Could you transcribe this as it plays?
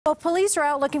Well, police are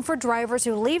out looking for drivers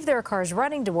who leave their cars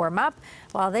running to warm up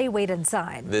while they wait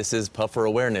inside. This is Puffer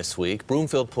Awareness Week.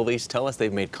 Broomfield police tell us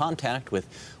they've made contact with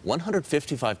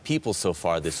 155 people so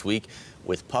far this week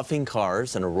with puffing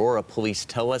cars, and Aurora police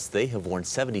tell us they have warned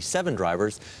 77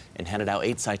 drivers and handed out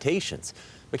 8 citations.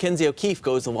 Mackenzie O'Keefe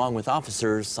goes along with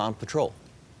officers on patrol.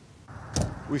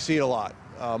 We see it a lot,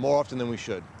 more often than we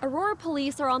should. Aurora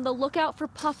police are on the lookout for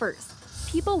puffers,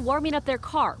 people warming up their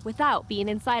car without being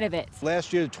inside of it.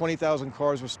 Last year, 20,000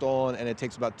 cars were stolen, and it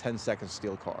takes about 10 seconds to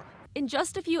steal a car. In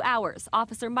just a few hours,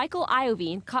 Officer Michael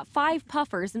Iovine caught 5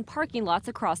 puffers in parking lots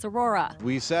across Aurora.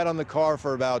 We sat on the car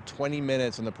for about 20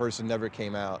 minutes, and the person never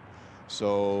came out.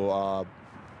 So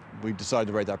we decided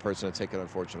to write that person a ticket,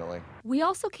 unfortunately. We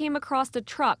also came across a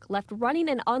truck left running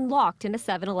and unlocked in a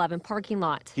 7-Eleven parking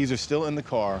lot. Keys are still in the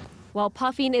car. While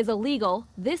puffing is illegal,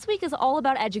 this week is all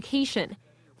about education,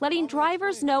 letting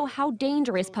drivers know how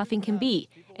dangerous puffing can be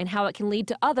and how it can lead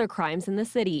to other crimes in the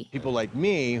city. People like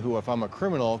me, who if I'm a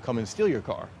criminal, come and steal your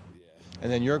car.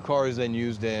 And then your car is then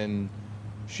used in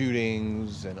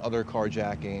shootings and other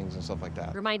carjackings and stuff like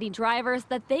that. Reminding drivers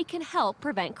that they can help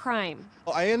prevent crime.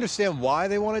 I understand why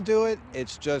they want to do it.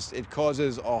 It's just, it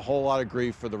causes a whole lot of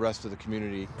grief for the rest of the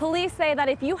community. Police say that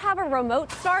if you have a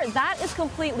remote start, that is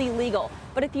completely legal.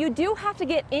 But if you do have to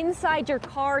get inside your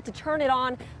car to turn it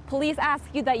on, police ask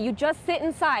you that you just sit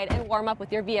inside and warm up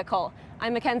with your vehicle.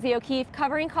 I'm Mackenzie O'Keefe,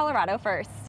 covering Colorado First.